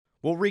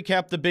We'll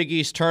recap the Big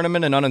East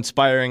tournament, an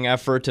uninspiring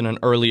effort and an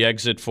early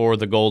exit for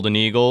the Golden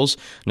Eagles.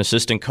 An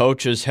assistant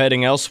coach is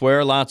heading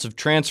elsewhere, lots of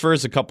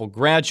transfers, a couple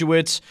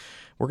graduates.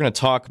 We're going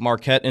to talk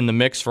Marquette in the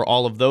mix for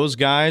all of those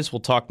guys. We'll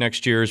talk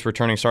next year's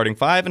returning starting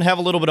five and have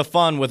a little bit of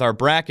fun with our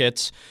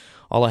brackets.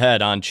 All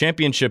ahead on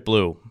Championship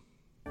Blue.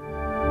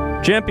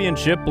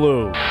 Championship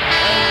Blue.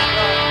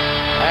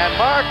 And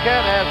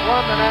Marquette has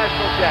won the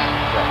national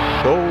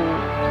championship.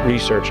 Go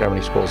research how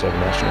many schools have a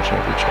national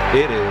championship.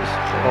 It is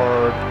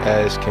hard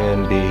as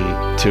can be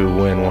to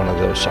win one of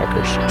those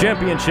suckers.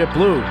 Championship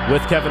Blue with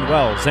Kevin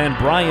Wells and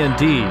Bryan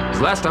D.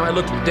 Last time I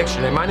looked at the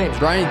dictionary, my name's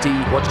Bryan D.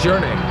 What's your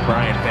name?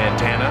 Bryan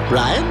Fantana.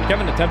 Bryan?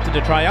 Kevin attempted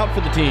to try out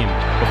for the team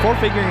before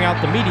figuring out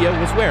the media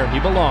was where he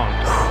belonged.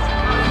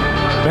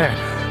 Man,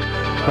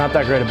 not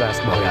that great at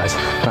basketball, guys.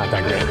 Not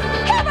that great.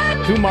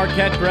 Two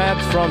Marquette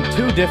grabs from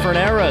two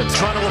different eras.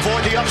 Trying to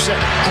avoid the upset.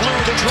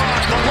 Blue the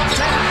drive, the left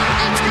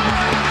hand. It's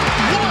good.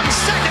 1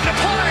 second to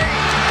play.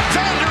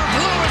 Vander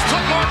Blue has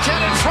put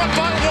Marquette in front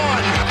by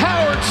one.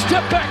 Howard,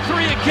 step back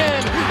three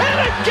again. And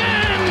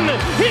again!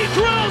 He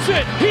drills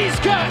it. He's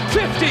got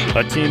 50.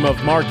 A team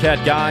of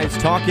Marquette guys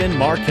talking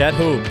Marquette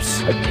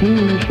hoops. A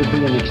team should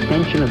be an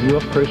extension of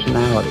your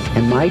personality.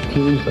 And my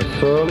teams are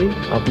surly,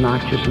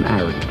 obnoxious, and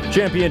arrogant.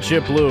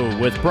 Championship Blue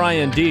with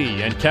Bryan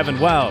D. and Kevin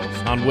Wells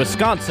on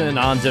Wisconsin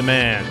On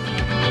Demand.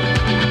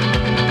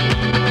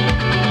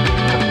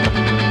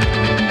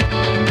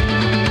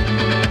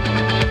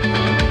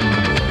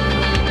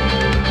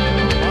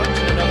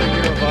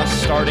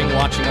 Starting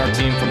watching our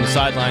team from the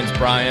sidelines.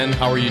 Bryan,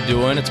 how are you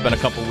doing? It's been a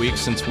couple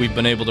weeks since we've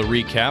been able to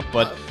recap,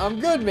 but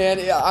I'm good, man.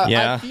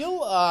 I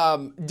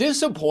feel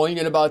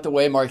disappointed about the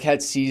way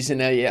Marquette's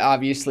season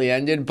obviously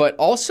ended, but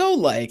also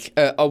like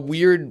a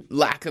weird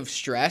lack of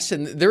stress.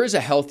 And there is a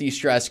healthy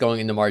stress going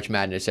into March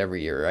Madness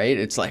every year, right?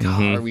 It's like,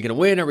 are we going to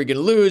win? Are we going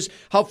to lose?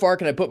 How far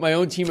can I put my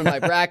own team in my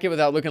bracket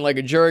without looking like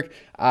a jerk?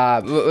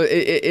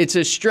 It's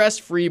a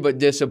stress-free but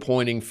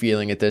disappointing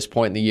feeling at this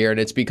point in the year, and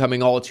it's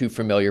becoming all too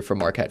familiar for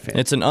Marquette fans.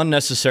 It's an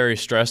unnecessary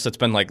stress that's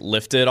been like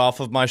lifted off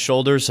of my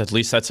shoulders. At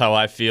least that's how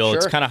I feel. Sure.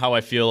 It's kind of how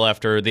I feel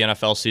after the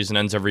NFL season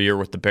ends every year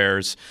with the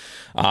Bears.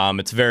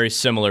 It's a very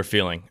similar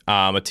feeling.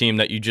 A team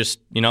that you just,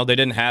 they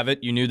didn't have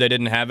it. You knew they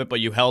didn't have it, but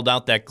you held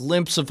out that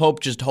glimpse of hope,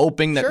 just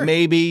hoping that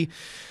maybe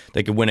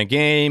they could win a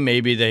game.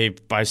 Maybe they,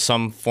 by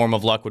some form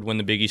of luck, would win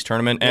the Big East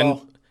tournament.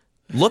 And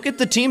look at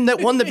the team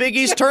that won the Big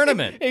East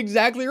tournament.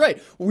 Exactly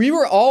right. We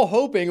were all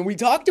hoping, and we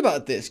talked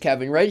about this,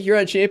 Kevin, right here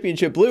on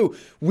Championship Blue.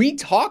 We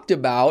talked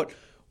about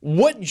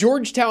what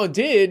Georgetown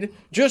did,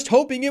 just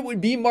hoping it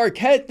would be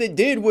Marquette that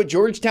did what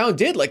Georgetown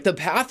did. Like, the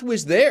path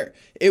was there.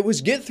 It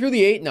was get through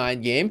the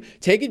 8-9 game,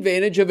 take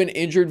advantage of an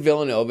injured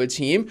Villanova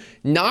team,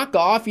 knock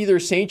off either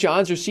St.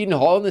 John's or Seton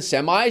Hall in the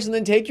semis, and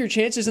then take your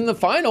chances in the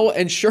final.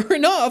 And sure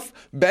enough,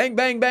 bang,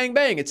 bang, bang,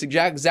 bang. It's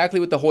exactly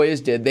what the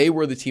Hoyas did. They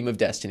were the team of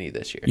destiny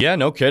this year. Yeah,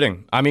 no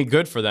kidding. I mean,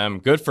 good for them.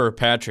 Good for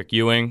Patrick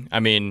Ewing. I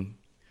mean,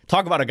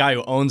 talk about a guy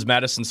who owns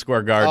Madison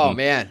Square Garden. Oh,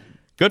 man.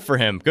 Good for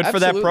him. Good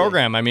Absolutely. for that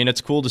program. I mean,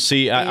 it's cool to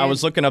see. I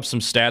was looking up some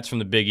stats from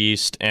the Big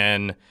East,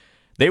 and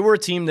they were a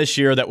team this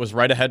year that was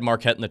right ahead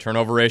Marquette in the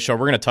turnover ratio.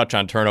 We're going to touch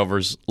on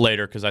turnovers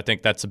later because I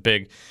think that's a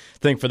big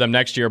thing for them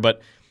next year.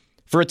 But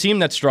for a team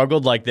that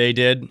struggled like they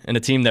did and a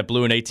team that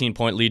blew an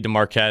 18-point lead to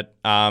Marquette,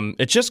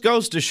 it just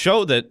goes to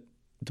show that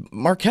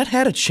Marquette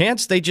had a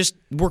chance. They just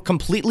were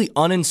completely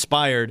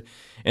uninspired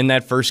in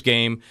that first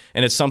game,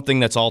 and it's something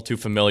that's all too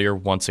familiar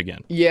once again.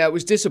 Yeah, it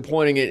was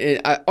disappointing.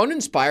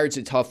 Uninspired's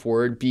a tough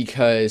word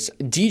because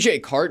DJ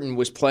Carton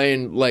was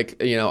playing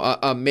like,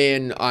 a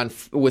man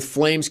with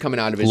flames coming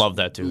out of his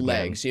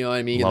legs. Man. You know what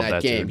I mean? In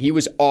that game. He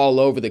was all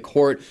over the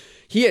court.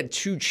 He had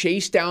two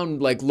chase down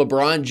like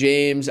LeBron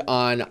James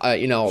on,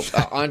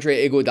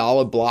 Andre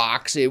Iguodala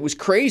blocks. It was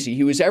crazy.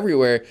 He was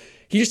everywhere.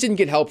 He just didn't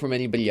get help from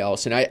anybody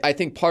else. And I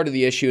think part of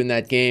the issue in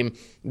that game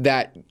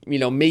that,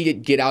 made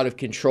it get out of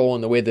control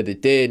in the way that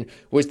it did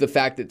was the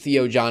fact that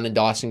Theo John and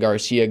Dawson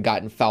Garcia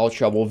got in foul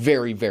trouble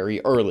very, very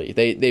early.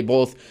 They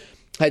both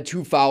had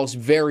two fouls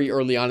very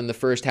early on in the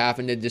first half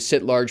and had to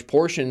sit large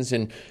portions.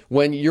 And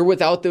when you're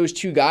without those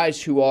two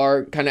guys who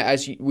are kind of,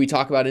 as we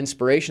talk about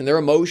inspiration, they're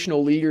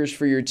emotional leaders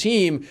for your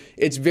team,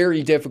 it's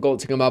very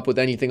difficult to come up with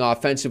anything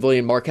offensively.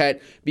 And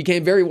Marquette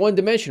became very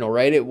one-dimensional,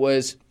 right? It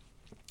was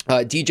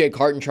DJ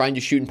Carton trying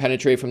to shoot and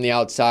penetrate from the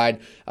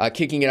outside,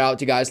 kicking it out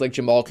to guys like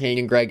Jamal Cain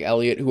and Greg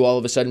Elliott, who all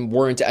of a sudden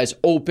weren't as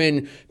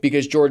open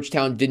because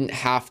Georgetown didn't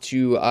have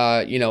to,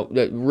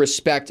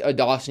 respect a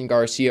Dawson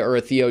Garcia or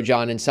a Theo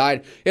John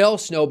inside. It all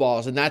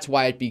snowballs, and that's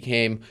why it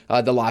became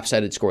the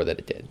lopsided score that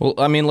it did. Well,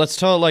 I mean, let's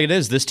tell it like it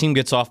is. This team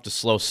gets off to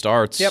slow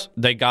starts. Yep.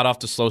 They got off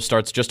to slow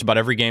starts just about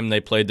every game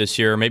they played this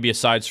year, maybe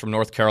aside from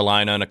North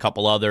Carolina and a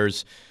couple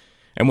others.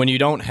 And when you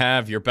don't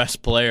have your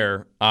best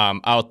player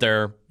out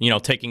there,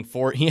 taking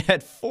he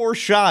had 4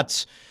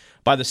 shots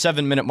by the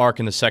 7-minute mark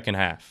in the second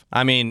half.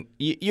 I mean,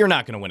 you're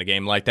not going to win a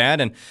game like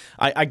that. And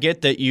I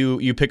get that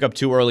you pick up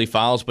 2 early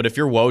fouls, but if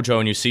you're Wojo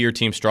and you see your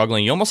team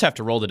struggling, you almost have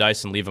to roll the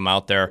dice and leave them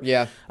out there.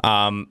 Yeah.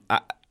 And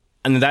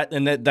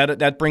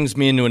that brings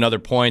me into another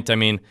point. I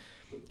mean,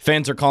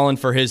 Fans are calling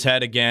for his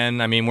head again.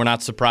 I mean, we're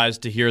not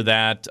surprised to hear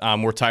that.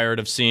 We're tired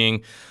of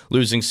seeing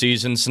losing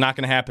seasons. It's not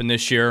going to happen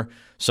this year.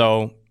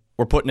 So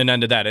we're putting an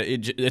end to that.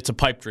 It's a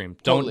pipe dream.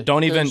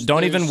 Don't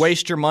even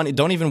waste your money.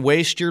 Don't even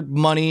waste your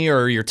money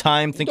or your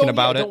time thinking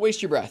about it. Don't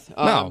waste your breath.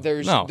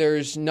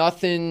 There's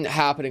nothing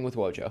happening with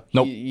Wojo.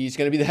 Nope. He's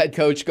going to be the head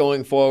coach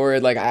going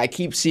forward. Like, I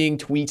keep seeing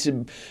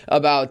tweets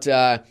about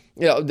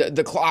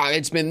the clock.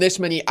 It's been this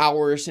many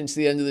hours since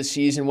the end of the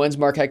season. When's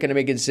Marquette going to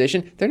make a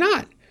decision? They're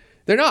not.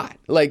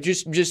 Like,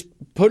 just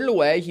put it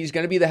away. He's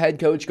going to be the head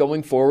coach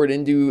going forward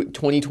into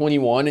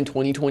 2021 and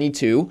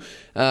 2022.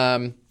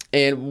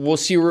 And we'll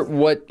see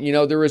what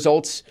the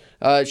results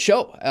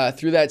show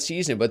through that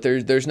season. But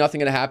there's nothing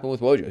going to happen with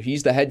Wojo.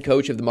 He's the head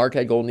coach of the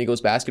Marquette Golden Eagles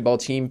basketball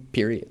team,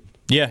 period.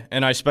 Yeah,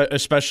 and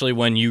especially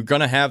when you're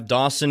going to have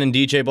Dawson and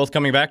DJ both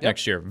coming back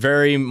next year.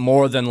 Very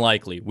more than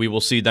likely, we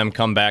will see them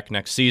come back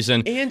next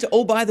season. And,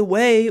 oh, by the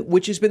way,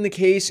 which has been the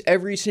case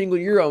every single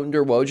year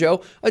under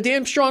Wojo, a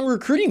damn strong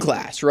recruiting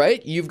class,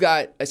 right? You've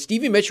got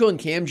Stevie Mitchell and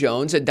Cam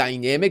Jones, a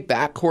dynamic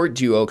backcourt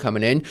duo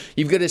coming in.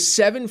 You've got a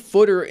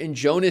 7-footer in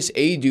Jonas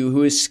Adu,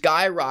 who is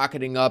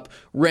skyrocketing up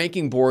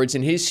ranking boards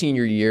in his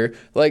senior year.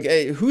 Like,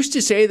 who's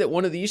to say that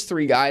one of these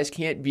three guys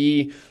can't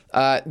be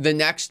the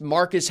next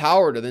Marcus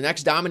Howard or the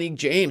next Dominique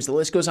James? The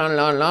list goes on and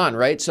on and on,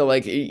 right? So,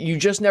 like, you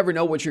just never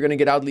know what you're going to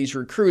get out of these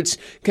recruits,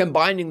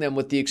 combining them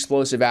with the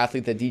explosive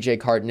athlete that DJ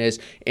Carton is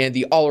and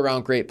the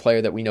all-around great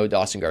player that we know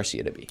Dawson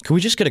Garcia to be. Can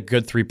we just get a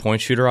good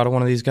three-point shooter out of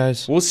one of these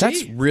guys? We'll see.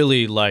 That's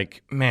really,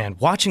 like, man,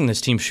 watching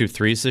this team shoot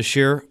threes this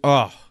year,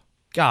 oh,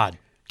 God.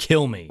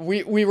 Kill me.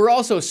 We were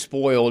also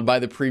spoiled by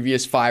the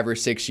previous 5 or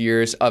 6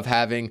 years of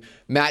having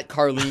Matt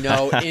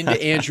Carlino into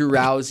Andrew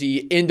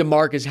Rousey, into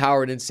Marcus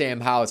Howard and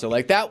Sam Hauser.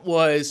 Like, that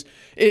was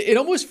it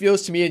almost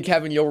feels to me, and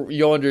Kevin,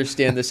 you'll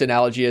understand this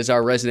analogy as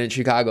our resident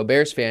Chicago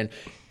Bears fan.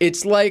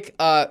 It's like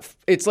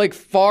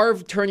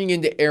Favre turning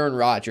into Aaron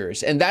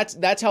Rodgers, and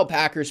that's how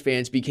Packers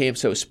fans became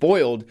so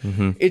spoiled.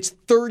 Mm-hmm. It's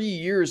 30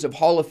 years of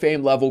Hall of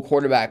Fame level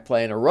quarterback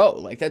play in a row.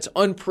 Like, that's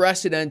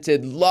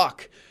unprecedented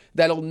luck.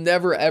 That'll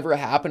never, ever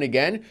happen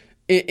again.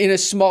 In a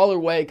smaller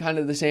way, kind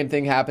of the same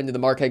thing happened to the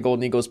Marquette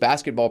Golden Eagles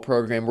basketball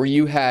program, where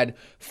you had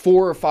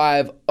 4 or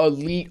 5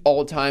 elite,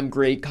 all-time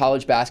great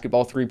college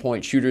basketball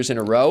three-point shooters in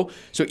a row.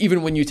 So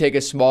even when you take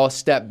a small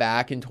step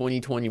back in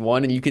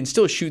 2021 and you can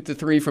still shoot the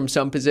three from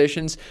some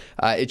positions,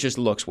 it just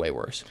looks way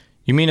worse.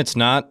 You mean it's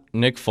not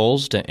Nick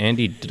Foles to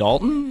Andy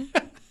Dalton?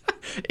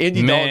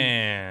 Andy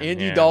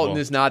Dalton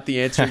is not the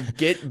answer.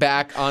 Get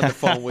back on the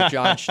phone with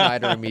John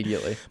Schneider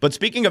immediately. But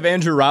speaking of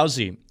Andrew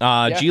Rousey,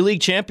 G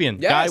League champion.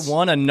 Yes. Guy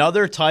won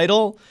another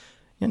title.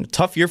 And a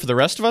tough year for the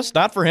rest of us.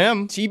 Not for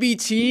him.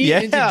 TBT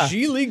into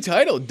G League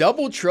title.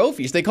 Double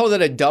trophies. They call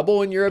that a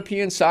double in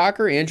European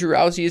soccer. Andrew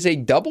Rousey is a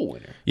double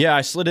winner. Yeah,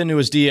 I slid into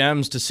his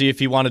DMs to see if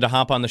he wanted to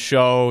hop on the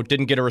show.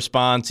 Didn't get a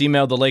response.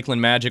 Emailed the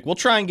Lakeland Magic. We'll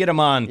try and get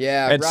him on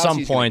at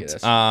some point.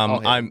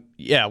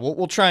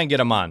 We'll try and get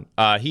him on.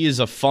 He is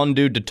a fun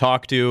dude to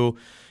talk to.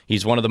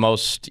 He's one of the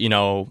most,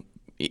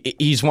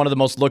 he's one of the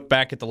most looked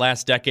back at the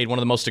last decade, one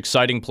of the most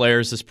exciting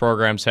players this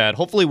program's had.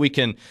 Hopefully we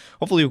can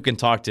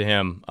talk to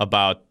him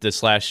about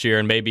this last year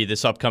and maybe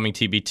this upcoming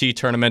TBT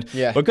tournament.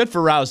 Yeah. But good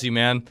for Rousey,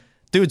 man.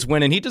 Dude's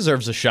winning. He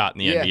deserves a shot in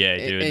the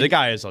NBA, dude. The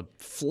guy is a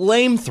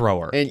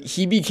flamethrower. And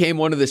he became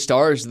one of the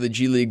stars of the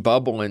G League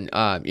bubble. And,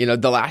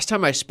 the last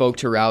time I spoke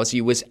to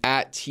Rousey was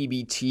at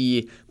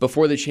TBT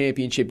before the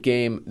championship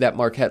game that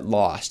Marquette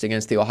lost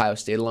against the Ohio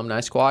State alumni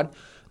squad.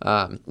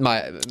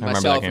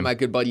 Myself and my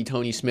good buddy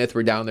Tony Smith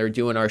were down there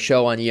doing our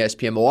show on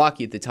ESPN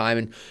Milwaukee at the time,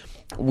 and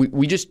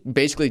we just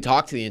basically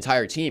talked to the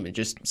entire team and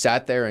just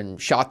sat there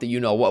and shot the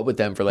you-know-what with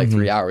them for like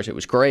 3 hours. It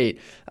was great.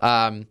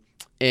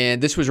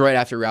 And this was right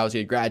after Rousey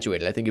had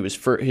graduated. I think it was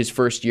his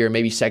first year,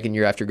 maybe second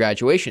year after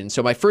graduation.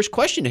 So my first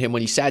question to him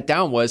when he sat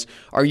down was,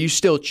 "Are you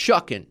still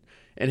chucking?"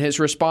 And his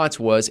response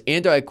was,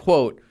 and I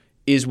quote,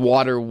 "Is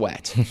water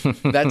wet?"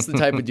 That's the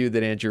type of dude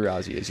that Andrew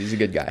Rousey is. He's a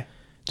good guy.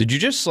 Did you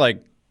just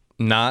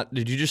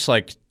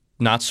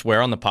not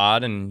swear on the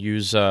pod and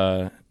use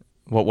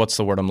what's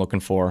the word I'm looking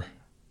for?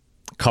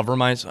 Cover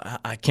my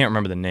I can't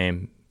remember the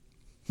name.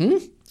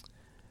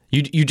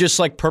 You just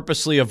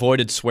purposely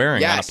avoided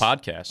swearing on a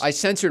podcast. I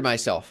censored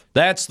myself.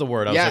 That's the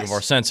word I was looking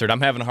for. Censored.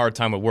 I'm having a hard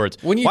time with words.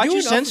 Why'd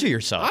you censor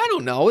yourself? I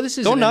don't know. This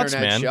is an nuts,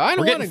 internet man. show. I don't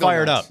We're getting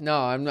fired up. No,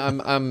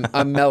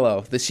 I'm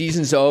mellow. The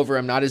season's over.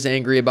 I'm not as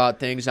angry about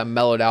things. I'm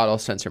mellowed out. I'll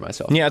censor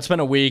myself. Yeah, it's been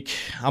a week.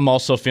 I'm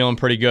also feeling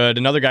pretty good.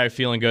 Another guy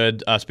feeling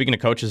good. Speaking of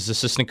coaches,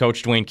 assistant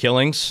coach Dwayne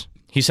Killings.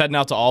 He's heading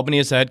out to Albany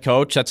as the head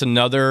coach. That's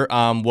another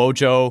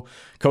Wojo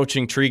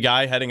coaching tree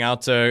guy heading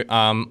out to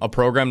a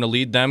program to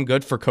lead them.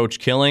 Good for Coach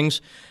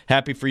Killings.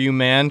 Happy for you,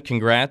 man.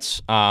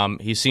 Congrats.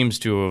 He seems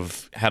to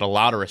have had a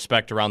lot of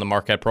respect around the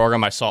Marquette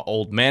program. I saw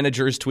old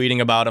managers tweeting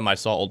about him. I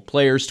saw old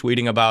players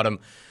tweeting about him.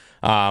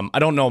 I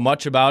don't know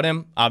much about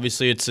him.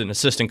 Obviously, it's an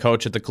assistant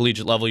coach at the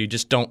collegiate level. You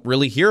just don't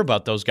really hear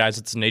about those guys.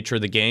 It's the nature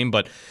of the game.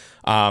 But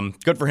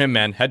good for him,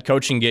 man. Head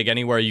coaching gig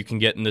anywhere you can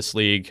get in this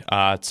league.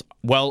 It's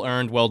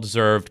well-earned,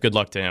 well-deserved. Good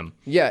luck to him.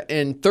 Yeah,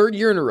 and third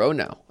year in a row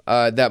now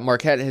that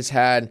Marquette has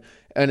had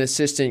an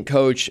assistant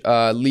coach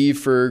leave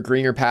for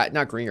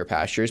not greener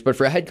pastures, but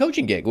for a head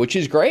coaching gig, which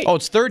is great. Oh,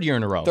 it's third year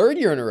in a row.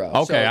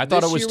 Okay, so I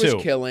thought it was 2. This year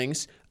was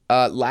Killings.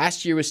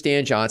 Last year was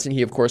Stan Johnson.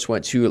 He, of course,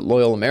 went to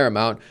Loyola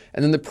Marymount.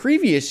 And then the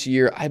previous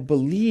year, I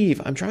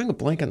believe, I'm drawing a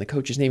blank on the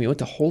coach's name. He went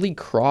to Holy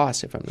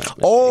Cross, if I'm not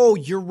mistaken. Oh,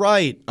 you're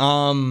right.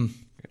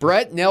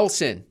 Brett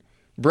Nelson.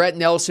 Brett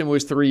Nelson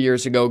was 3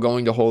 years ago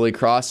going to Holy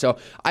Cross. So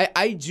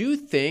I do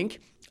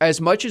think, as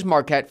much as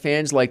Marquette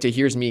fans like to,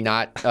 here's me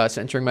not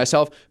censoring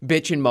myself,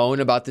 bitch and moan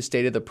about the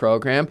state of the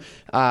program,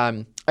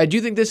 I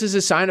do think this is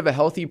a sign of a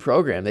healthy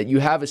program, that you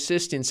have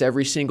assistants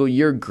every single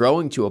year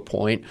growing to a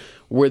point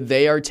where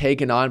they are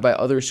taken on by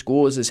other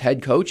schools as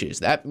head coaches.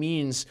 That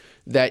means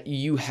that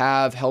you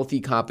have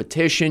healthy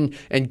competition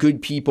and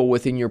good people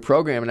within your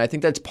program. And I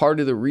think that's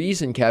part of the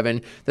reason,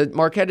 Kevin, that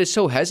Marquette is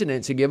so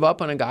hesitant to give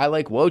up on a guy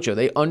like Wojo.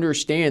 They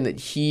understand that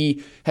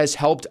he has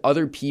helped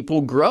other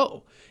people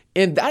grow.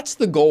 And that's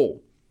the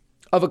goal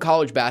of a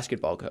college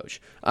basketball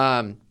coach.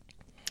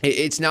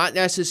 It's not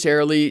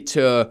necessarily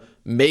to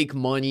make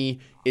money.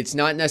 It's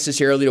not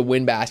necessarily to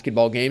win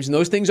basketball games. And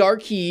those things are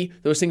key.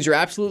 Those things are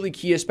absolutely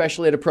key,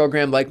 especially at a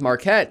program like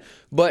Marquette.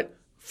 But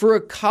for a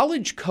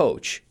college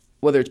coach,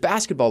 whether it's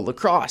basketball,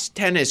 lacrosse,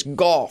 tennis,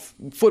 golf,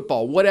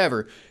 football,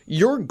 whatever,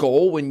 your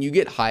goal when you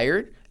get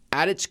hired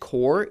at its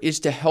core is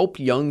to help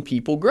young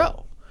people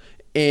grow.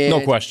 And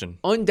no question.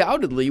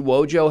 Undoubtedly,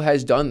 Wojo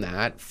has done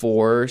that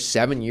for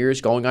 7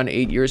 years, going on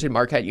 8 years at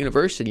Marquette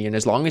University. And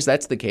as long as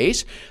that's the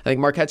case, I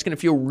think Marquette's going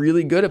to feel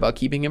really good about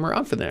keeping him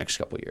around for the next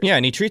couple of years. Yeah,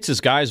 and he treats his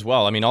guys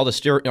well. I mean, all the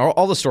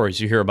stories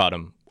you hear about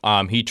him,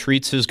 he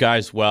treats his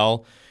guys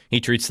well.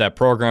 He treats that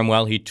program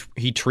well. He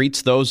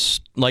treats those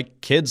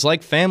like kids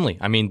like family.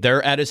 I mean,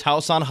 they're at his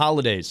house on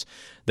holidays.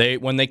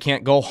 When they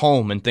can't go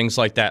home and things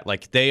like that.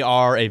 Like, they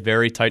are a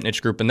very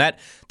tight-knit group, and that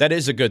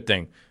is a good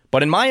thing.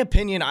 But in my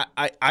opinion,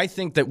 I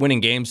think that winning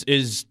games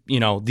is,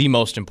 the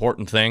most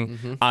important thing.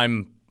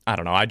 Mm-hmm. I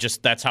don't know.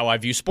 That's how I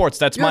view sports.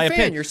 That's my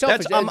opinion. You're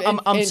selfish.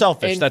 I'm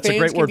selfish. That's a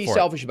great word for it. Fans can be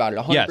selfish about it,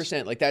 100%.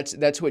 Yes. Like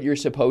that's what you're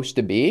supposed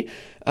to be.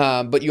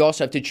 But you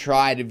also have to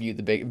try to view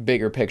the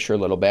bigger picture a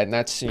little bit, and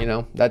that's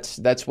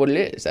what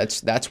it is.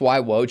 That's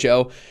why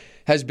Wojo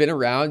has been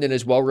around and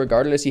as well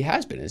regarded as he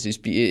has been.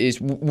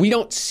 Is we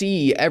don't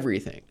see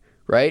everything,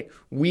 right?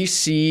 We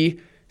see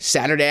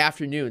Saturday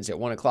afternoons at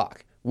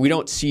 1:00. We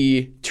don't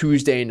see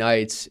Tuesday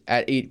nights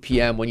at 8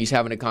 p.m. when he's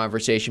having a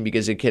conversation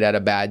because a kid had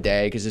a bad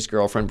day, because his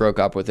girlfriend broke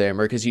up with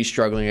him, or because he's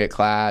struggling at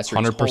class, or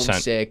 100%. He's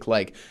homesick.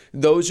 Like,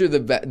 those are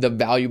the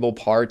valuable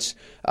parts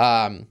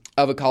of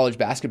a college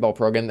basketball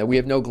program that we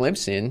have no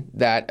glimpse in,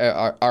 that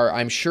are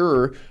I'm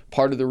sure,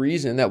 part of the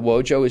reason that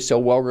Wojo is so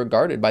well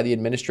regarded by the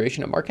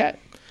administration at Marquette.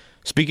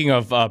 Speaking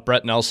of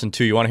Brett Nelson,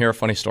 too, you want to hear a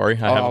funny story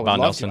I have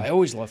about Nelson? I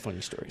always love funny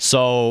stories.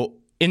 So,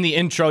 in the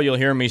intro, you'll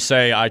hear me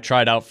say I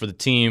tried out for the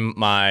team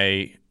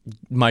my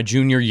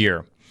junior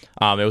year.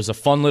 It was a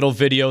fun little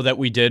video that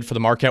we did for the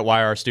Marquette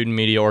Wire, our student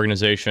media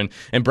organization,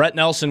 and Brett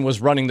Nelson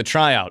was running the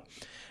tryout.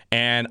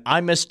 And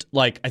I missed,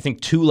 I think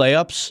 2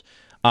 layups.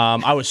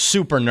 I was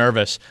super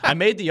nervous. I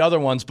made the other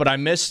ones, but I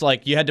missed,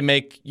 you had to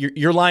make,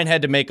 your line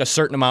had to make a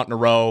certain amount in a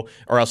row,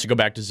 or else you go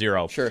back to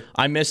 0. Sure.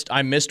 I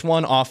missed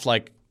one off,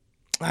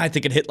 I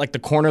think it hit the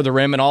corner of the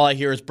rim, and all I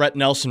hear is Brett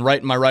Nelson right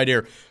in my right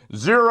ear.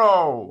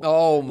 0.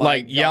 Oh my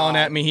God. Yelling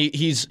at me.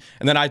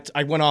 And then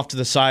I went off to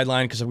the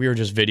sideline because we were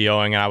just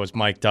videoing, and I was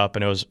mic'd up,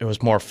 and it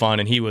was more fun.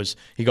 And he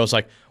goes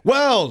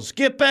Wells,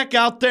 get back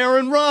out there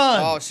and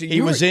run. Oh, so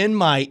he was in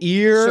my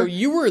ear. So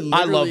you were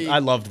literally... I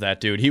loved that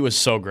dude. He was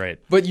so great.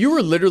 But you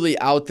were literally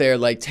out there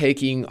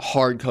taking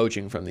hard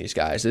coaching from these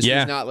guys. This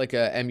was not like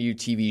a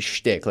MUTV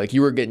shtick.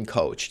 You were getting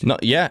coached. No,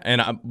 yeah,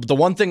 and the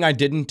one thing I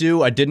didn't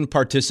do, I didn't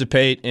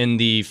participate in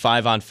the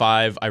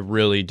 5-on-5. I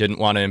really didn't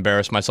want to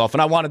embarrass myself,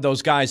 and I wanted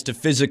those guys to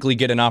physically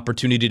get an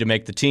opportunity to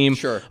make the team.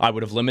 Sure. I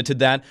would have limited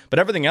that. But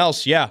everything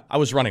else, I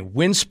was running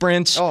wind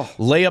sprints,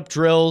 layup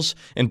drills,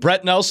 and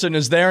Brett Nelson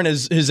is there in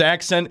his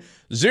accent,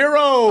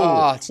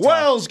 0.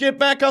 Wells, get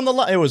back on the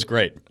line. It was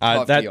great.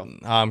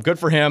 Good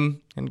for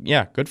him. And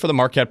good for the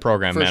Marquette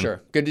program, man. For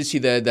sure. Good to see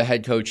the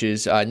head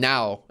coaches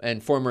now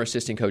and former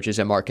assistant coaches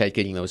at Marquette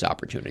getting those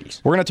opportunities.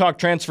 We're going to talk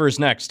transfers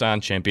next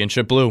on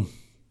Championship Blue.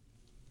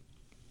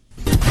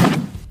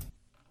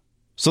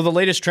 So the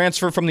latest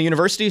transfer from the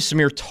university,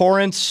 Samir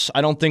Torrance.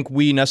 I don't think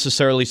we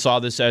necessarily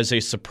saw this as a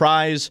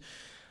surprise.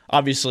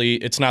 Obviously,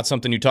 it's not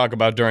something you talk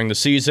about during the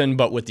season,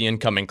 but with the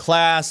incoming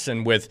class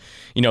and with,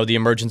 the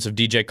emergence of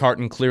DJ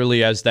Carton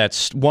clearly as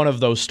that's one of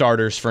those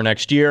starters for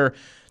next year,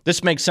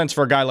 this makes sense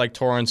for a guy like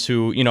Torrance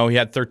who, he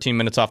had 13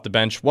 minutes off the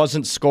bench,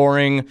 wasn't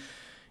scoring,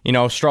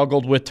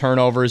 struggled with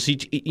turnovers.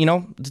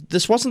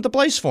 This wasn't the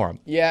place for him.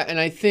 Yeah, and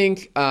I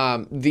think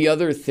the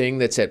other thing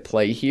that's at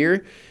play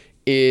here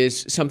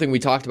is something we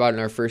talked about in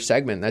our first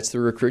segment. That's the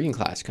recruiting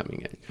class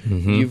coming in.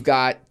 Mm-hmm. You've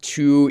got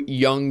 2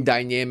 young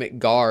dynamic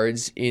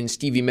guards in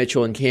Stevie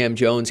Mitchell and Cam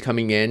Jones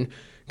coming in.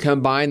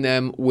 Combine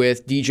them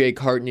with DJ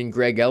Carton and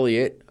Greg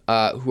Elliott,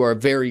 who are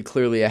very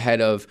clearly ahead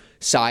of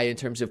Cy in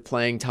terms of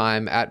playing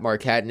time at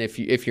Marquette. And if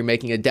you're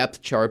making a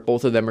depth chart,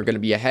 both of them are going to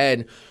be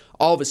ahead.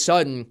 All of a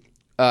sudden,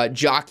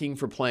 jockeying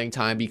for playing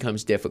time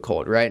becomes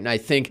difficult, right? And I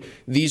think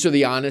these are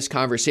the honest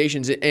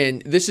conversations,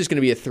 and this is going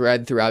to be a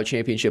thread throughout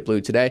Championship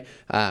Blue today.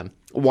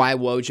 Why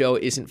Wojo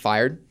isn't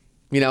fired?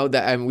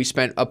 We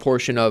spent a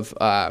portion of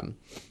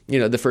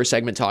the first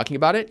segment talking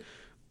about it.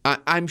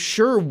 I'm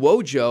sure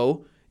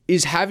Wojo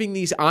is having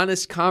these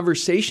honest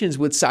conversations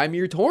with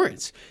Symir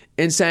Torrance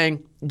and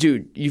saying,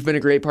 dude, you've been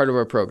a great part of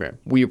our program.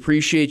 We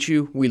appreciate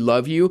you. We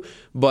love you.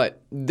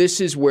 But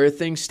this is where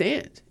things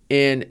stand.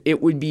 And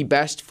it would be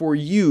best for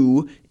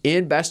you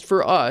and best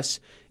for us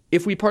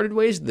if we parted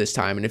ways this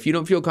time. And if you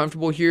don't feel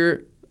comfortable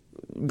here,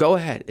 go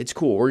ahead. It's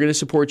cool. We're going to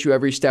support you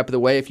every step of the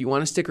way. If you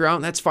want to stick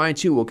around, that's fine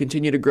too. We'll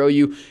continue to grow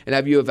you and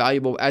have you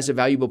as a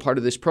valuable part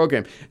of this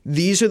program.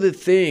 These are the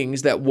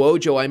things that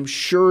Wojo, I'm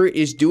sure,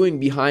 is doing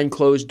behind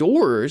closed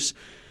doors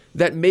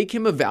that make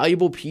him a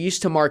valuable piece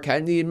to Marquette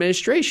and the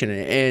administration.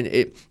 And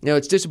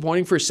it's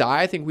disappointing for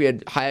Cy. I think we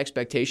had high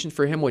expectations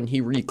for him when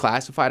he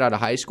reclassified out of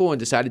high school and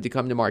decided to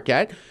come to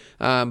Marquette.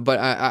 But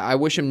I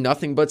wish him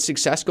nothing but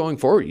success going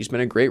forward. He's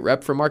been a great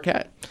rep for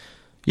Marquette.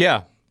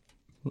 Yeah.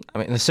 I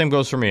mean, the same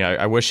goes for me.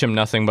 I wish him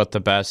nothing but the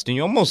best. And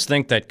you almost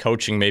think that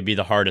coaching may be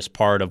the hardest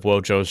part of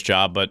Wojo's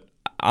job. But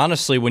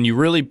honestly, when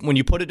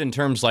you put it in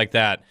terms like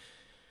that,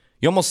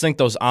 you almost think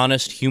those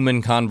honest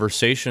human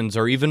conversations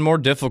are even more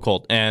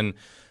difficult. And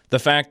the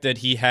fact that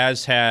he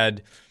has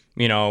had,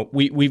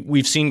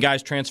 we've seen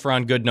guys transfer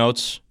on good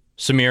notes.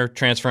 Symir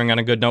transferring on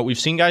a good note. We've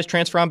seen guys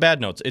transfer on bad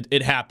notes.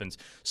 It happens.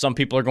 Some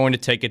people are going to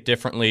take it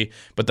differently,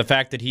 but the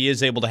fact that he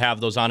is able to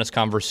have those honest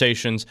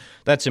conversations,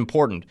 that's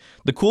important.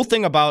 The cool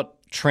thing about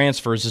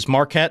transfers is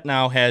Marquette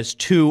now has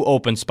 2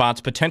 open spots,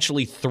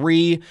 potentially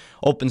 3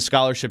 open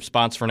scholarship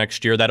spots for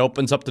next year. That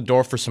opens up the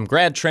door for some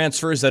grad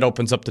transfers. That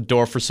opens up the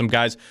door for some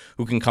guys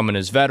who can come in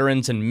as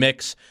veterans and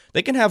mix.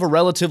 They can have a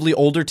relatively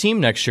older team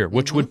next year,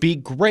 which would be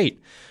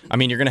great. I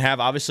mean, you're going to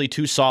have obviously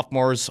 2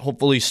 sophomores.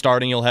 Hopefully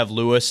starting, you'll have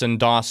Lewis and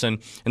Dawson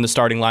in the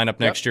starting lineup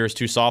next year as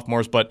 2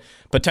 sophomores. But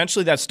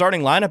potentially that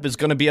starting lineup is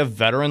going to be a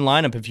veteran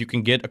lineup if you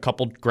can get a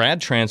couple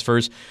grad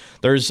transfers.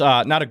 There's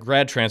not a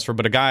grad transfer,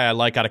 but a guy I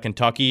like out of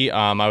Kentucky.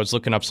 I was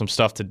looking up some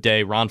stuff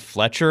today. Ron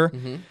Fletcher.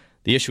 Mm-hmm.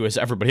 The issue is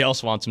everybody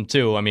else wants him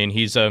too. I mean,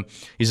 he's a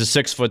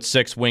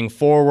 6'6" wing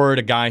forward,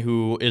 a guy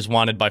who is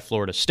wanted by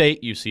Florida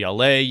State,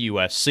 UCLA,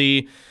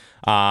 USC.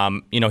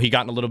 He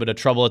got in a little bit of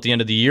trouble at the end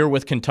of the year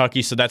with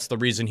Kentucky, so that's the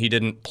reason he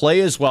didn't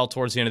play as well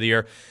towards the end of the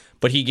year.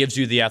 But he gives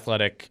you the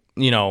athletic,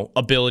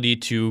 ability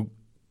to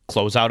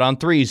close out on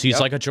threes. He's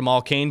like a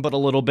Jamal Cain, but a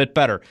little bit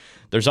better.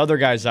 There's other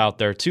guys out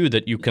there too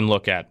that you can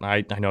look at.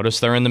 I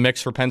noticed they're in the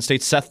mix for Penn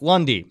State. Seth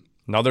Lundy.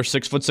 Another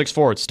 6'6"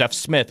 forward. Steph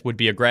Smith would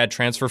be a grad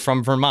transfer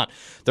from Vermont.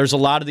 There's a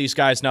lot of these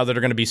guys now that are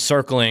going to be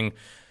circling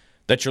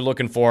that you're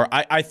looking for.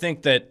 I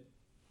think that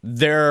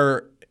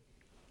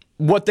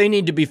what they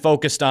need to be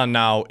focused on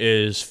now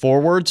is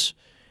forwards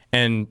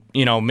and,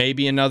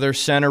 maybe another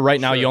center.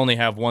 Right now you only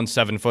have 1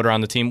 7-footer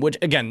on the team, which,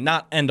 again,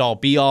 not end-all,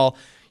 be-all.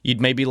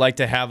 You'd maybe like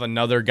to have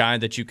another guy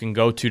that you can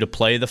go to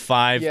play the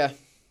 5. Yeah.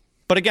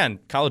 But again,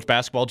 college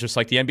basketball, just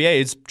like the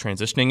NBA, is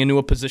transitioning into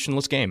a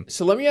positionless game.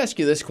 So let me ask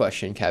you this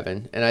question,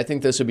 Kevin, and I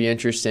think this will be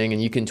interesting,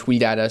 and you can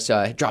tweet at us.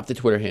 Drop the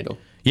Twitter handle.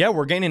 Yeah,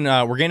 we're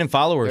gaining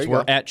followers.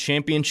 We're at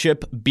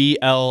Championship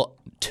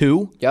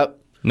BL2. Yep.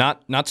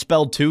 Not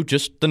spelled 2,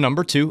 just the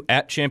number 2,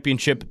 at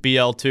Championship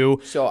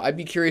BL2. So I'd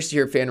be curious to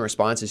hear fan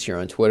responses here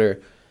on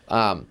Twitter.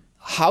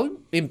 How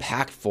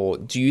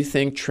impactful do you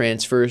think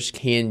transfers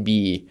can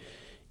be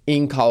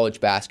in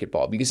college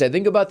basketball? Because I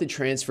think about the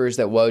transfers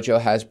that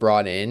Wojo has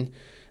brought in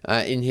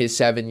his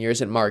 7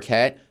 years at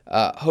Marquette.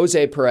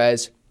 Jose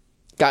Perez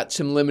got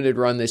some limited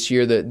run this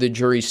year. The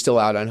jury's still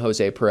out on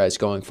Jose Perez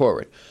going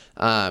forward.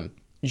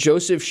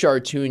 Joseph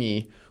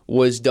Chartouni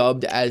was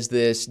dubbed as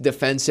this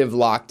defensive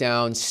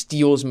lockdown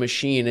steals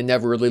machine and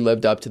never really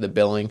lived up to the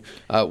billing.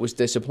 Was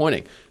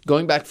disappointing.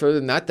 Going back further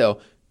than that,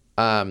 though,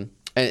 and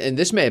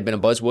this may have been a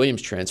Buzz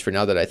Williams transfer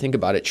now that I think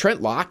about it,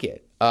 Trent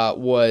Lockett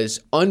was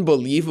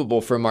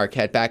unbelievable for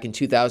Marquette back in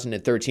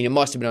 2013. It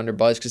must have been under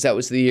Buzz because that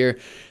was the year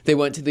they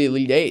went to the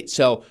Elite Eight.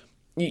 So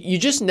you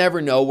just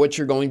never know what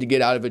you're going to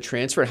get out of a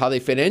transfer and how they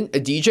fit in.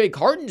 DJ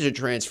Carton's a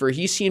transfer.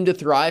 He seemed to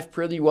thrive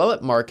pretty well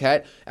at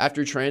Marquette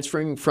after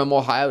transferring from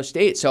Ohio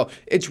State. So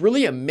it's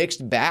really a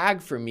mixed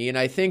bag for me, and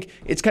I think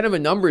it's kind of a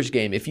numbers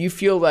game. If you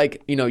feel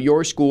like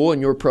your school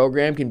and your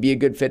program can be a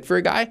good fit for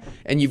a guy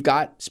and you've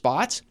got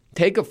spots,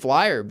 take a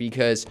flyer,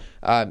 because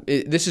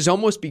this has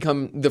almost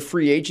become the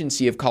free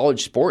agency of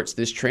college sports,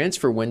 this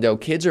transfer window.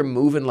 Kids are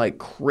moving like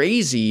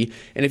crazy,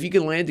 and if you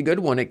can land a good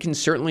one, it can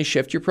certainly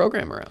shift your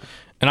program around.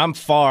 And I'm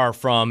far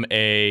from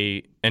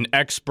an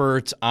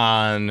expert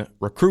on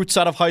recruits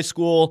out of high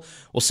school.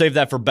 We'll save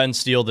that for Ben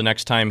Steele the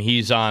next time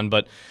he's on.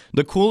 But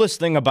the coolest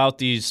thing about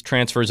these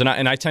transfers, and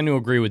I tend to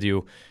agree with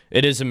you,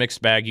 it is a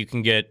mixed bag. You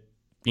can get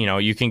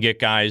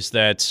guys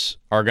that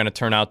are going to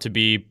turn out to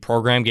be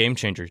program game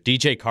changers.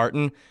 DJ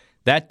Carton,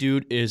 that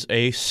dude is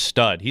a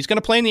stud. He's going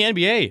to play in the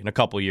NBA in a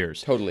couple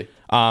years. Totally.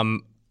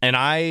 And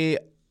I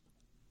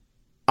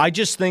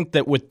just think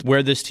that with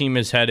where this team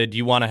is headed,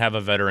 you want to have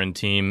a veteran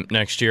team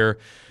next year.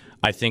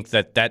 I think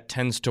that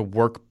tends to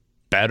work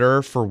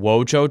better for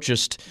Wojo.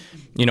 Just,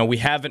 we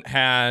haven't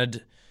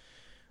had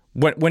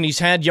when he's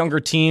had younger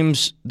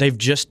teams, they've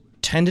just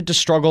tended to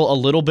struggle a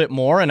little bit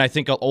more, and I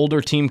think an older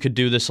team could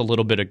do this a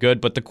little bit of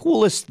good. But the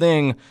coolest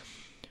thing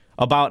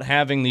about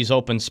having these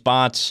open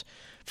spots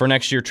for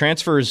next year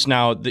transfers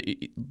now,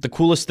 the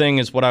coolest thing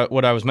is what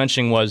I was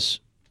mentioning was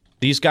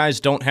these guys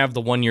don't have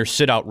the 1-year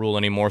sit-out rule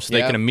anymore, so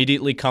they can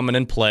immediately come in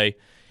and play.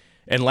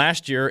 And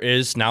last year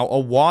is now a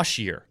wash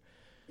year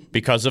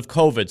because of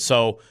COVID.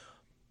 So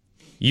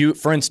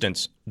for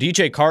instance,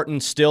 DJ Carton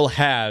still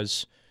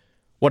has,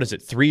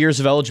 3 years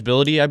of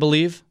eligibility, I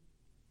believe?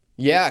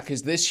 Yeah,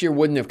 because this year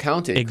wouldn't have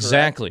counted.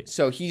 Exactly. Correct?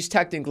 So he's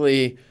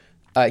technically,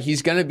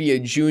 he's going to be a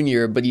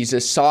junior, but he's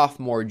a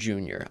sophomore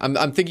junior.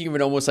 I'm thinking of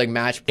it almost like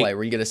match play,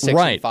 where you get a 6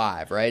 and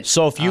 5, right?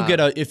 So if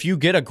you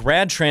get a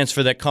grad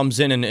transfer that comes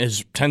in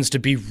and tends to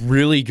be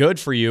really good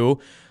for you,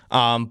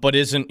 but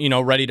isn't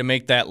ready to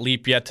make that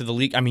leap yet to the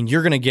league, I mean,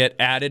 you're going to get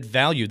added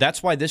value.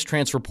 That's why this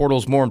transfer portal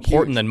is more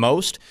important than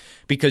most,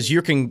 because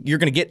you're going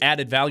to get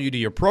added value to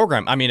your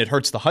program. I mean, it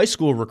hurts the high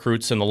school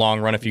recruits in the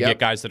long run if you get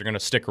guys that are going to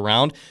stick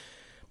around.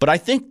 But I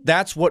think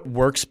that's what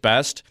works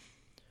best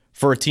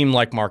for a team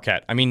like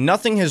Marquette. I mean,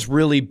 nothing has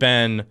really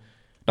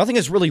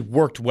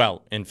worked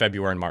well in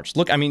February and March.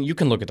 Look, I mean, you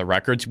can look at the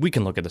records. We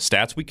can look at the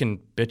stats. We can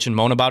bitch and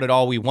moan about it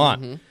all we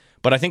want. Mm-hmm.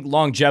 But I think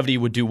longevity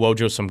would do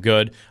Wojo some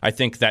good. I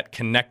think that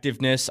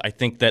connectiveness, I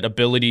think that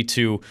ability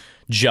to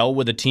gel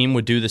with a team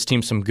would do this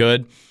team some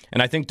good.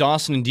 And I think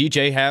Dawson and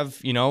DJ have,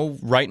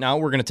 right now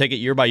we're going to take it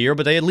year by year,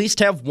 but they at least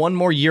have one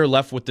more year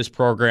left with this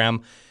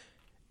program.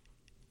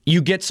 You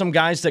get some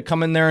guys that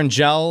come in there and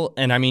gel,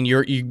 and I mean,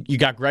 you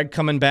got Greg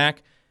coming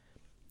back.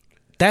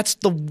 That's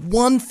the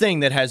one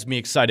thing that has me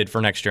excited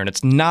for next year, and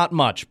it's not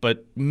much,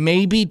 but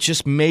maybe,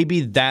 just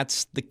maybe,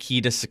 that's the key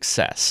to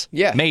success.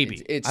 Yeah,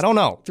 maybe. It's I don't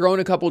know. Throwing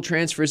a couple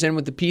transfers in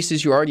with the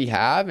pieces you already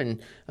have,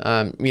 and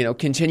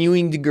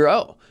continuing to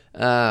grow.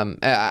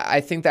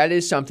 I think that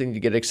is something to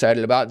get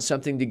excited about, and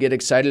something to get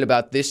excited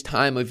about this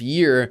time of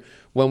year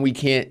when we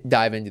can't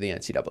dive into the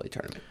NCAA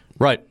tournament.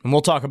 Right, and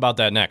we'll talk about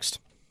that next.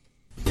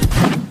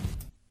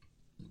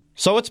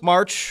 So it's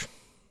March,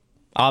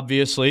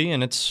 obviously,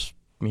 and it's,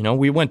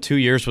 we went 2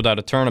 years without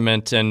a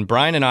tournament, and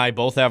Bryan and I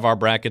both have our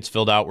brackets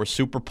filled out. We're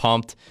super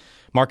pumped.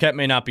 Marquette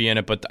may not be in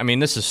it, but, I mean,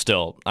 this is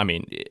still,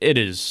 it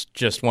is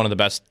just one of the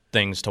best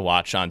things to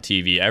watch on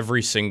TV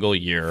every single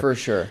year. For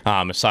sure.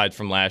 Aside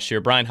from last year.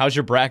 Bryan, how's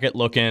your bracket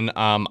looking?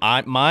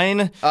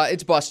 Mine?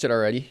 It's busted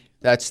already.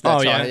 That's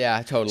all.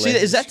 Yeah, totally. See,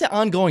 is that the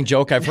ongoing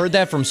joke? I've heard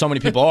that from so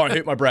many people. Oh, I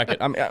hate my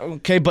bracket.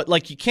 Okay,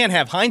 but you can't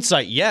have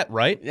hindsight yet,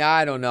 right? Yeah,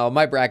 I don't know.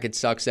 My bracket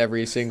sucks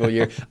every single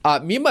year.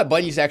 Me and my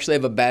buddies actually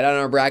have a bet on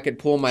our bracket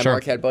pool, my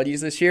Marquette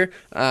buddies this year,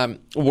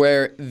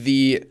 where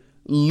the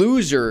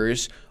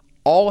losers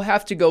all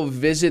have to go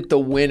visit the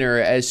winner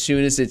as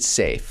soon as it's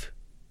safe.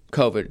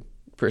 COVID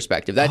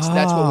perspective. That's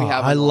what we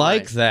have. I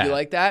like that. You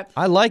like that?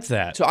 I like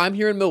that. So I'm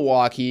here in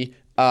Milwaukee.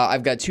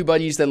 I've got two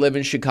buddies that live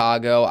in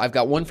Chicago. I've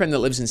got one friend that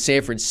lives in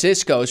San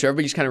Francisco, so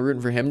everybody's kind of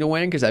rooting for him to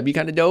win because that'd be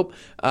kind of dope.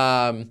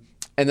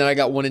 And then I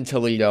got one in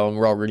Toledo, and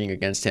we're all rooting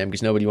against him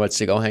because nobody wants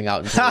to go hang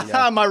out in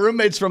Toledo. My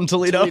roommate's from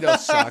Toledo. Toledo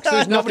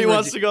sucks. Nobody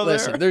wants to go there.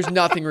 Listen, there's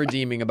nothing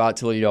redeeming about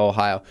Toledo,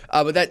 Ohio.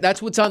 But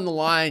that's what's on the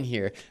line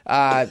here.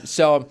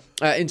 So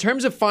in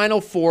terms of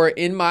Final Four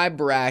in my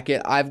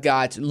bracket, I've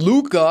got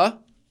Luka,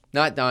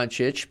 not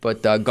Doncic,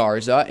 but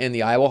Garza and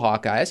the Iowa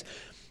Hawkeyes.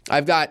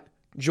 I've got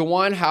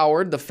Juwan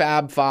Howard, the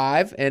Fab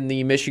Five, and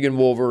the Michigan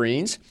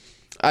Wolverines.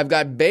 I've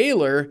got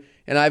Baylor,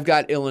 and I've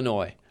got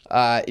Illinois.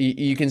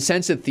 You can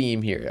sense a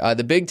theme here.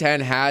 The Big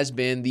Ten has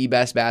been the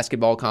best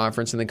basketball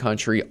conference in the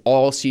country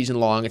all season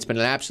long. It's been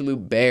an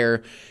absolute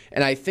bear,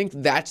 and I think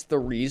that's the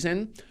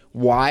reason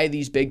why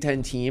these Big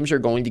Ten teams are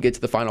going to get to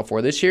the Final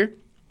Four this year.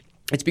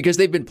 It's because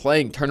they've been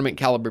playing tournament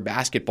caliber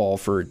basketball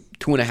for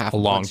 2.5 months. A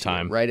long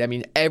time. Here, right? I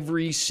mean,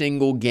 every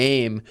single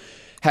game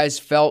has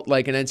felt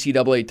like an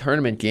NCAA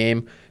tournament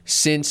game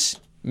since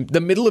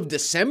the middle of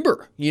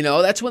December.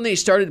 That's when they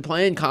started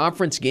playing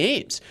conference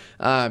games.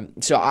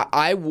 So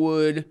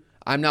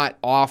I'm not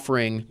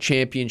offering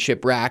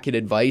championship bracket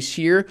advice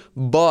here,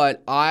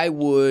 but I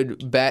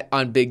would bet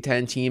on Big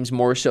Ten teams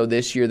more so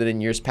this year than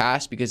in years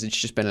past because it's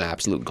just been an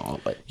absolute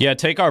gauntlet. Yeah,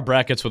 take our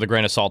brackets with a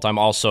grain of salt. I'm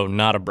also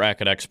not a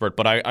bracket expert,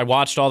 but I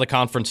watched all the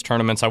conference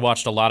tournaments. I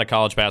watched a lot of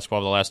college basketball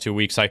over the last 2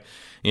 weeks.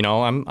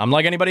 I'm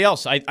like anybody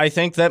else. I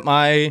think that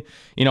my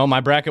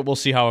bracket, we'll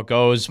see how it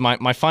goes.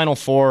 My Final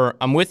Four,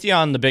 I'm with you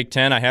on the Big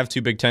Ten. I have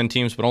two Big Ten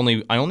teams, but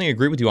I only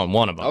agree with you on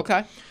one of them.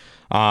 Okay.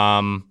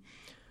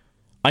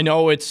 I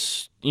know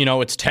it's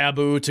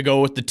taboo to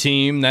go with the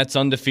team that's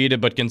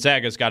undefeated, but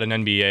Gonzaga's got an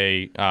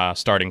NBA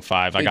starting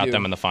five. I got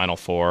them in the Final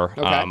Four.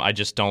 Okay. I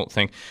just don't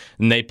think,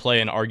 and they play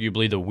in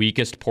arguably the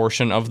weakest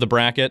portion of the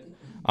bracket.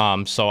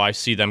 So I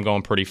see them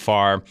going pretty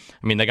far.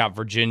 I mean, they got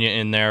Virginia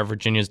in there.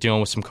 Virginia's dealing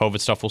with some COVID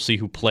stuff. We'll see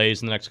who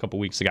plays in the next couple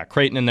weeks. They got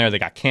Creighton in there. They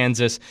got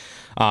Kansas,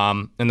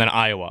 and then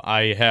Iowa.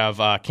 I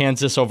have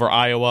Kansas over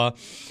Iowa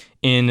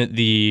in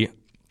the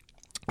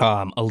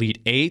Elite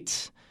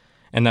Eight.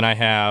 And then I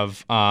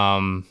have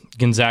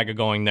Gonzaga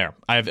going there.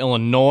 I have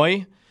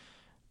Illinois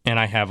and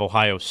I have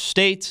Ohio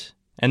State,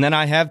 and then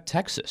I have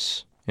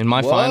Texas in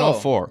my Final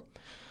Four.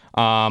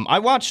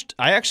 I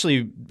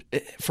actually,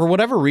 for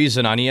whatever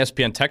reason on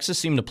ESPN, Texas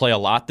seemed to play a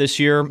lot this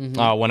year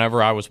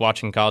whenever I was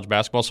watching college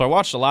basketball. So I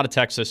watched a lot of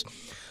Texas.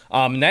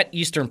 In that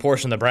eastern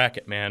portion of the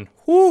bracket, man,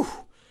 whew,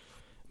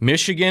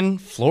 Michigan,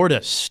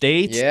 Florida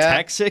State,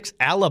 Texas,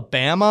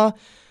 Alabama.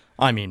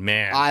 I mean,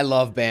 man. I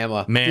love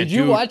Bama. Man, did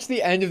you watch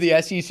the end of the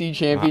SEC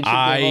championship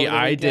game?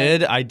 I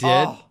did.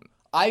 Oh,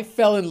 I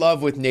fell in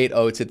love with Nate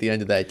Oates at the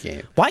end of that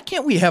game. Why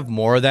can't we have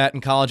more of that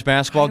in college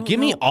basketball? Give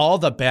me all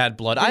the bad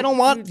blood. I don't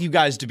want you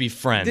guys to be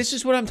friends. This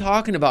is what I'm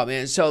talking about,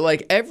 man. So,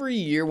 like, every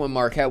year when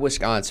Marquette,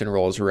 Wisconsin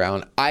rolls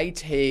around, I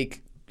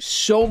take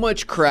so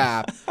much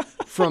crap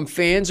from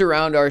fans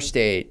around our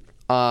state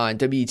on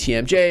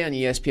WTMJ, on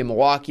ESPN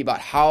Milwaukee, about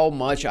how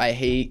much I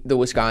hate the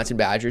Wisconsin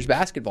Badgers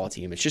basketball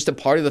team. It's just a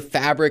part of the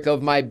fabric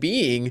of my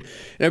being. And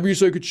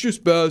everybody's like, it's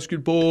just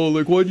basketball.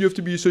 Like, why do you have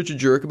to be such a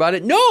jerk about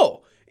it?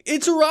 No!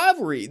 It's a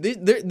rivalry.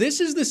 This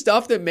is the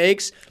stuff that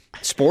makes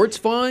sports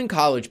fun,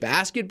 college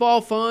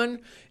basketball fun.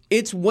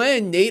 It's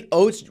when Nate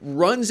Oates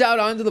runs out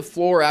onto the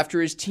floor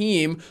after his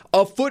team,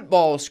 a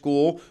football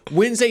school,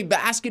 wins a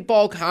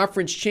basketball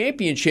conference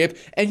championship,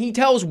 and he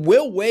tells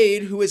Will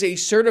Wade, who is a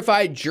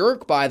certified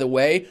jerk, by the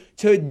way,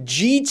 to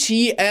GTFOH,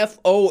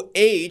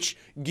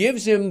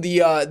 gives him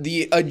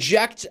the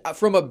eject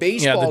from a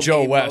baseball the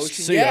Joe game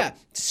West. motion.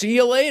 See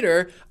you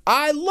later.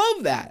 I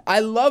love that. I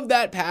love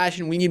that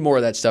passion. We need more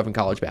of that stuff in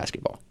college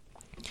basketball.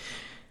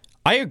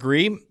 I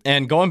agree.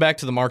 And going back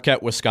to the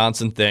Marquette,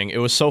 Wisconsin thing, it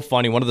was so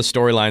funny. One of the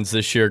storylines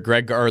this year,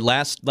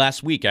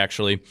 last week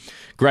actually,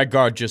 Greg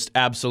Gard just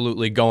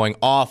absolutely going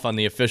off on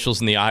the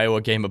officials in the Iowa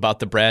game about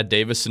the Brad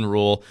Davison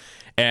rule.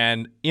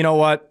 And you know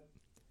what?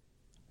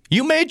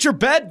 You made your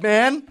bed,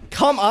 man.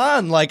 Come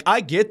on. Like,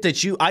 I'm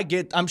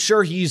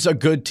sure he's a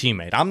good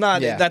teammate. I'm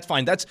not, that's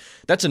fine. That's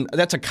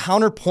a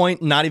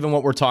counterpoint, not even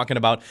what we're talking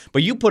about.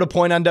 But you put a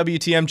point on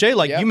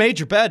WTMJ, you made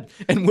your bed.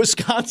 And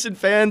Wisconsin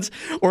fans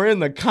were in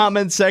the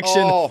comment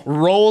section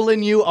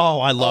rolling you. Oh,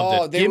 I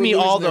loved it. Give me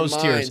all those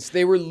tears.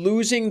 They were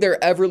losing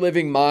their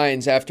ever-living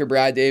minds after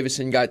Brad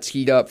Davison got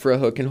teed up for a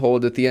hook and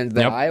hold at the end of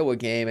the Iowa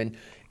game. And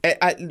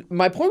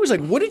my point was,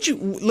 like, what did you,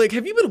 like,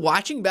 have you been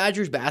watching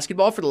Badgers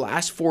basketball for the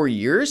last 4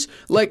 years?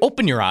 Like,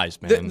 open your eyes,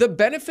 man. The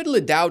benefit of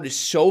the doubt is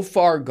so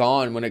far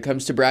gone when it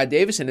comes to Brad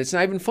Davison. It's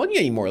not even funny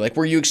anymore. Like,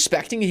 were you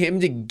expecting him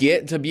to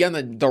be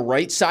on the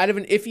right side of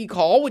an iffy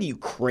call? What are you,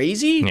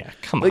 crazy? Yeah,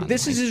 come on. Like,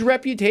 this is his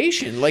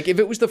reputation. Like, if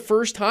it was the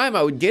first time,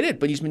 I would get it,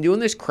 but he's been doing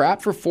this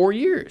crap for 4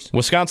 years.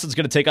 Wisconsin's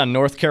going to take on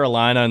North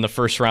Carolina in the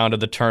first round of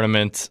the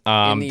tournament.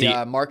 In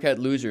the Marquette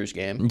losers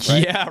game.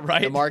 Right? Yeah,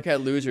 right. The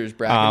Marquette losers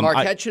bracket.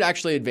 Marquette should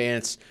actually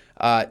advance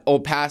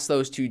past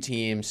those two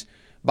teams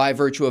by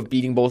virtue of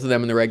beating both of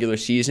them in the regular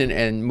season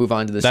and move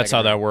on to the second round. That's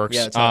how that works.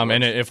 Yeah, that works.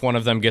 And if one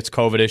of them gets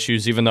COVID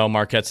issues, even though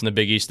Marquette's in the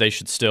Big East, they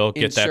should still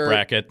get that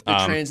bracket.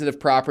 The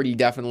transitive property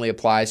definitely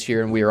applies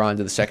here, and we are on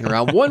to the second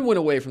round. One win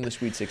away from the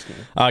Sweet 16.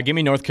 Give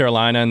me North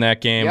Carolina in that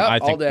game. Yep, I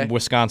think all day.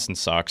 Wisconsin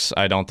sucks.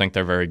 I don't think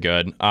they're very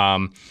good.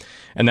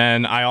 And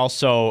then I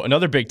also,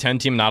 another Big Ten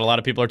team not a lot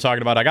of people are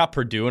talking about, I got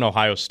Purdue and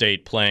Ohio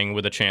State playing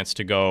with a chance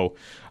to go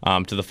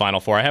to the Final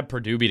Four. I have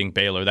Purdue beating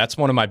Baylor. That's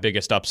one of my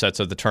biggest upsets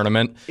of the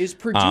tournament. Is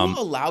Purdue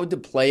allowed to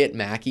play at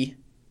Mackey?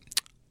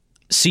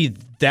 See,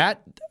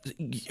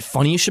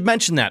 funny you should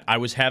mention that. I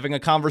was having a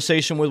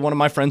conversation with one of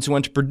my friends who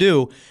went to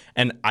Purdue,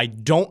 and I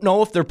don't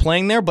know if they're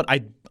playing there, but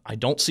I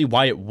don't see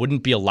why it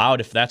wouldn't be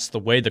allowed if that's the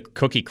way the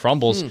cookie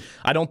crumbles.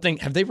 I don't think,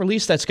 have they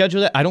released that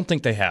schedule yet? I don't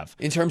think they have.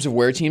 In terms of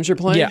where teams are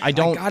playing? Yeah, I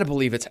got to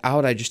believe it's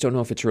out. I just don't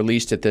know if it's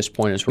released at this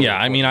point.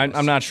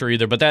 I'm not sure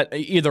either. But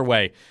either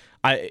way,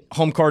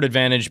 home court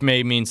advantage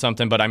may mean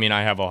something, but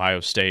I have Ohio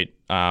State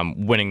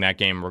winning that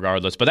game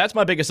regardless. But that's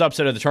my biggest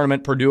upset of the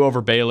tournament, Purdue over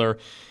Baylor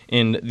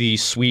in the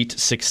Sweet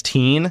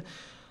 16.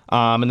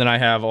 And then I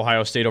have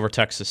Ohio State over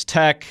Texas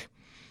Tech.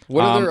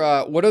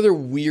 What other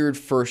weird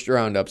first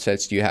round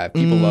upsets do you have?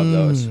 People love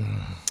those.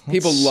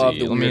 People love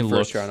the weird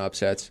first round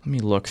upsets. Let me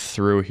look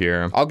through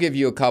here. I'll give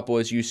you a couple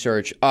as you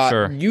search.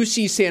 Sure.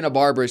 UC Santa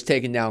Barbara is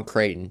taking down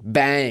Creighton.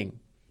 Bang.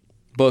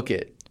 Book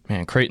it.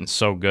 Man, Creighton's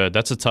so good.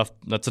 That's a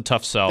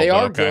tough sell. They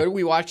are good.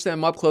 We watched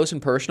them up close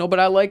and personal, but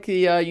I like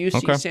the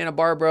UC Santa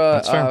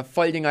Barbara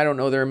fighting. I don't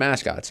know their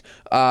mascots.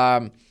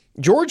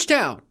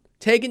 Georgetown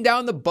taking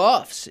down the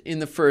Buffs in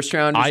the first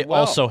round as well. I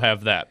also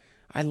have that.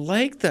 I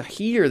like the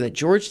heater that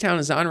Georgetown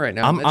is on right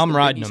now. I'm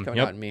riding them.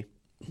 Yep. On me.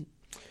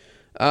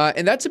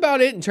 And that's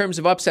about it in terms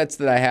of upsets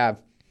that I have.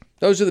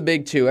 Those are the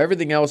big two.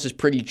 Everything else is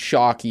pretty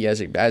chalky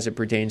as it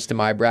pertains to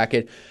my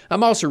bracket.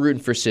 I'm also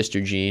rooting for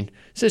Sister Jean.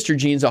 Sister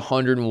Jean's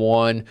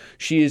 101.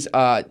 She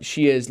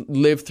has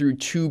lived through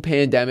 2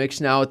 pandemics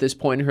now at this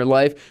point in her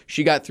life.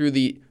 She got through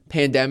the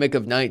pandemic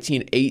of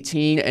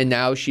 1918, and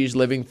now she's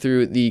living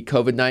through the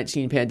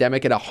COVID-19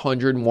 pandemic at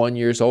 101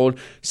 years old.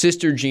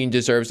 Sister Jean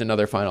deserves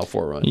another Final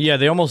Four run. Yeah,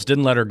 they almost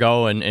didn't let her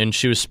go, and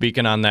she was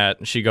speaking on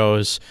that. She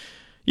goes,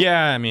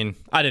 Yeah, I mean,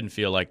 I didn't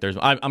feel like there's.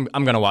 I'm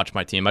going to watch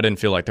my team. I didn't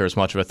feel like there was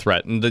much of a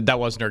threat, and that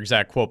wasn't her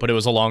exact quote, but it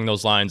was along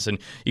those lines. And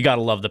you got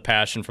to love the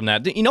passion from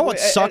that. You know what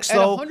sucks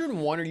though? At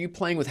 101, are you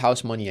playing with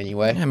house money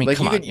anyway? I mean, like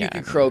come on, you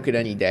could croak it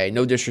any day.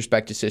 No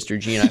disrespect to Sister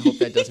Jean. I hope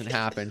that doesn't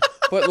happen.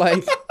 But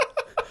like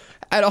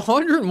at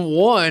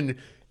 101.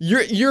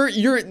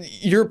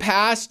 You're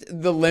past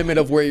the limit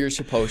of where you're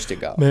supposed to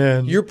go.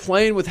 Man. You're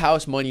playing with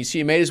house money, so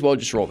you may as well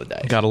just roll the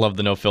dice. Gotta love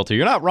the no filter.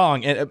 You're not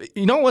wrong. And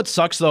you know what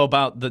sucks, though,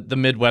 about the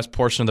Midwest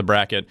portion of the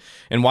bracket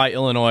and why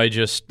Illinois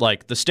just,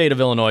 like, the state of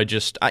Illinois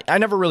just, I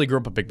never really grew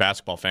up a big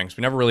basketball fan because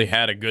we never really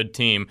had a good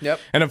team. Yep.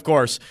 And, of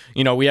course,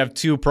 you know, we have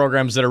two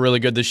programs that are really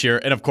good this year.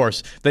 And, of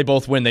course, they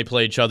both win. They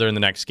play each other in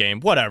the next game.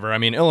 Whatever. I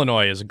mean,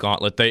 Illinois is a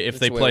gauntlet. If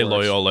they play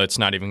Loyola, it's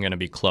not even going to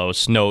be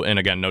close. And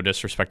again, no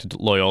disrespect to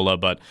Loyola,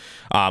 but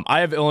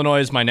I have Illinois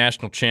as my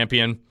national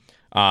champion.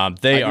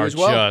 They are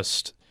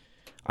just,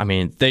 I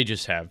mean, they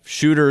just have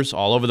shooters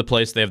all over the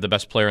place. They have the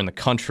best player in the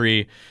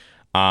country.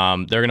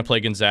 They're going to play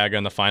Gonzaga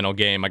in the final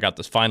game. I got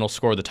the final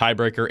score, the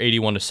tiebreaker,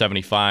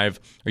 81-75.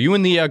 Are you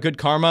in the Good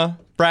Karma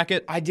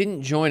bracket? I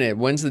didn't join it.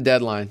 When's the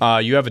deadline?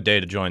 You have a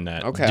day to join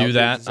that. Okay. Do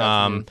that.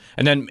 And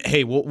then,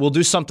 hey, we'll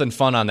do something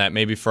fun on that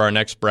maybe for our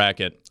next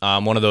bracket.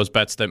 One of those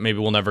bets that maybe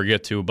we'll never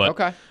get to. But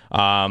okay.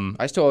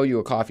 I still owe you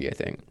a coffee, I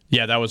think.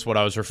 Yeah, that was what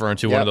I was referring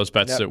to. One of those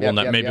bets that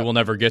we'll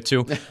never get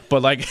to.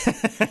 But like,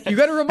 you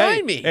got to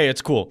remind me. Hey,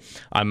 it's cool.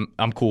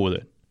 I'm cool with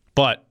it.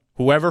 But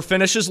whoever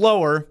finishes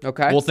lower,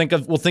 okay, we'll think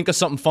of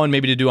something fun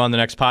maybe to do on the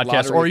next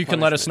podcast, or you can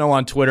let us know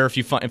on Twitter if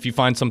you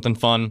find something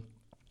fun.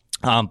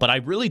 But I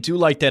really do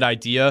like that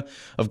idea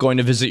of going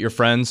to visit your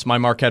friends, my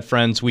Marquette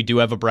friends. We do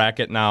have a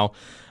bracket now,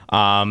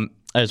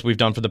 as we've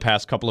done for the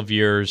past couple of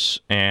years,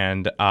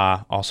 and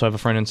also have a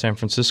friend in San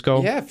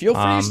Francisco. Yeah, feel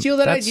free to steal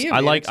that idea. I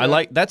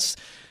like that's,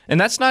 and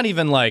that's not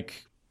even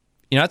like,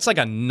 you know, it's like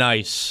a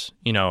nice,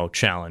 you know,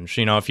 challenge.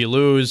 You know, if you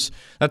lose,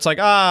 that's like,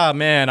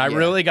 man, I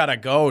really got to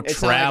go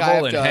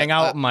travel and hang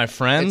out with my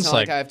friends. It's not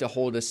like I have to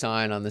hold a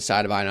sign on the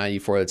side of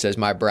I-94 that says,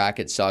 my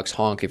bracket sucks,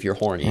 honk if you're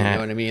horny. You know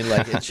what I mean?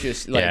 Like, it's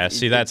just like. That's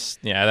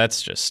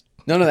just.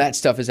 None of that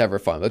stuff is ever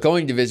fun, but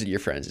going to visit your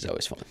friends is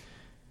always fun.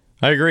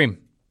 I agree.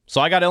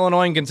 So I got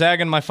Illinois and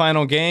Gonzaga in my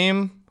final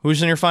game.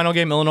 Who's in your final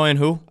game? Illinois and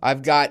who?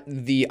 I've got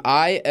the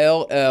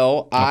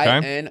ILLINI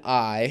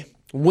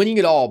winning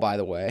it all, by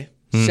the way.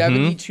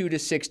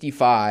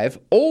 72-65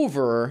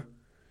 over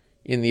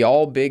in the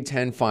all Big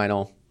Ten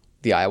final,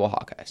 the Iowa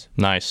Hawkeyes.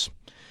 Nice.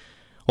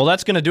 Well,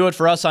 that's going to do it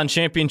for us on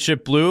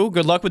Championship Blue.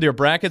 Good luck with your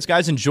brackets,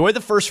 guys. Enjoy the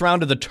first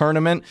round of the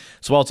tournament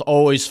as well. It's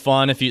always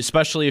fun,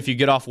 especially if you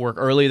get off work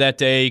early that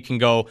day. You can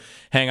go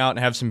hang out and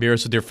have some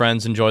beers with your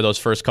friends. Enjoy those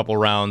first couple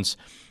rounds.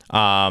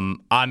 I'm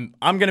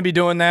going to be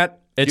doing that.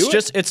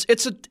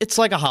 It's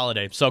like a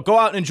holiday. So go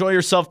out and enjoy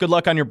yourself. Good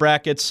luck on your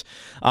brackets.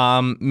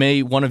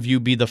 May one of you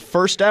be the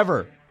first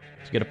ever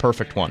to get a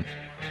perfect one.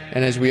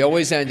 And as we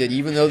always end it,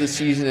 even though the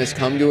season has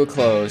come to a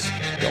close,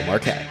 go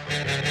Marquette.